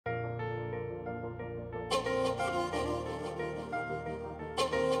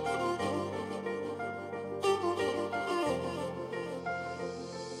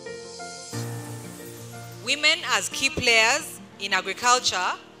Women as key players in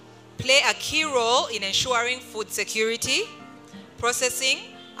agriculture play a key role in ensuring food security, processing,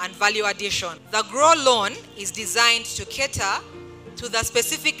 and value addition. The Grow Loan is designed to cater to the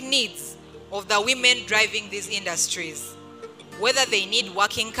specific needs of the women driving these industries, whether they need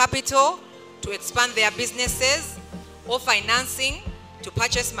working capital to expand their businesses, or financing to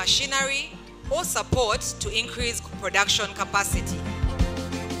purchase machinery, or support to increase production capacity.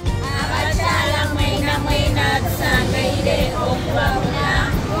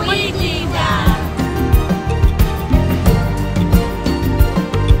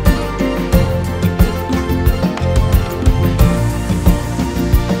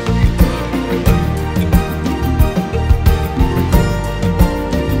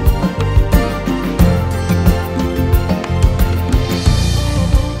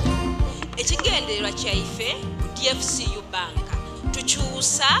 Ekigendererwa kyaife ku dfcu bank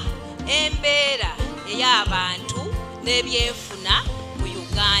tukyusa embeera ey'abantu n'ebyenfuna mu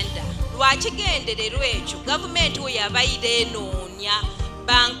Uganda. Lwakigendererwa ekyo gavumenti we yabaire enoonya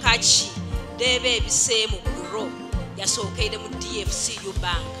banka ki n'eba ebiseemu grow yasookeire mu dfcu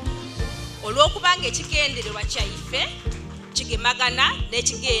bank. Olw'okubanga ekigendererwa kyaife kigemagana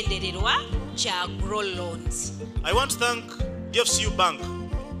n'ekigendererwa kya grow loans. I want to thank dfcu bank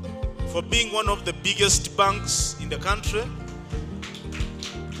for being one of the biggest banks in the country,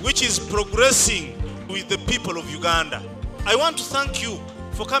 which is progressing with the people of Uganda. I want to thank you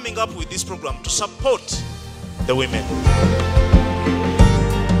for coming up with this program to support the women.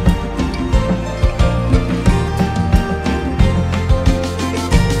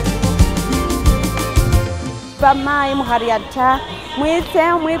 Bamayi muhariyata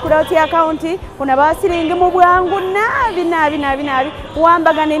mwise mwikurauti akaunti kuna basiringi mu bwangu nabi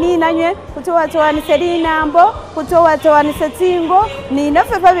wambagane ninanywe kutowatonise linambo kutowatonise tingo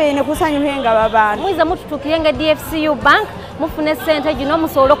ninafe pabene kusanyuhenga babantu mwiza mututukiyenga dfcu bank mufune sente gino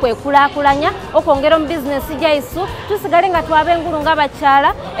musolo kwekulakulanya okwongera mu business jaisu tusigale nga twabengulu nga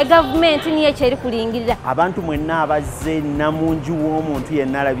bakyala government niye ekiri kulingirira abantu mwenna abazze namunju w'omuntu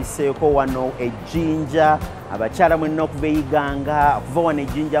yenna alabiseeko wano ejinja abakyala mwenna okuva Uganda okuva wano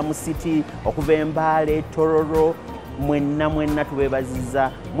Jinja City okuva Mbale Tororo mwenna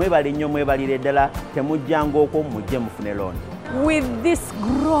tubebaziza mwebale nnyo mwebalire ddala temujjanga okwo mujje mufune loan. With this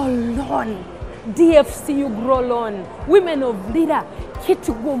Grow Loan, DFCU Grow Loan, women of Lira,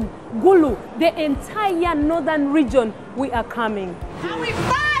 Kitgum, Gulu, the entire northern region, we are coming. And we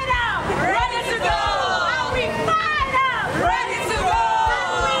fight out, ready to go. And we fight out, ready to go.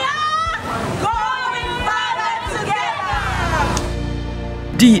 And we are going further together.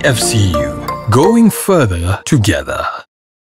 DFCU, going further together.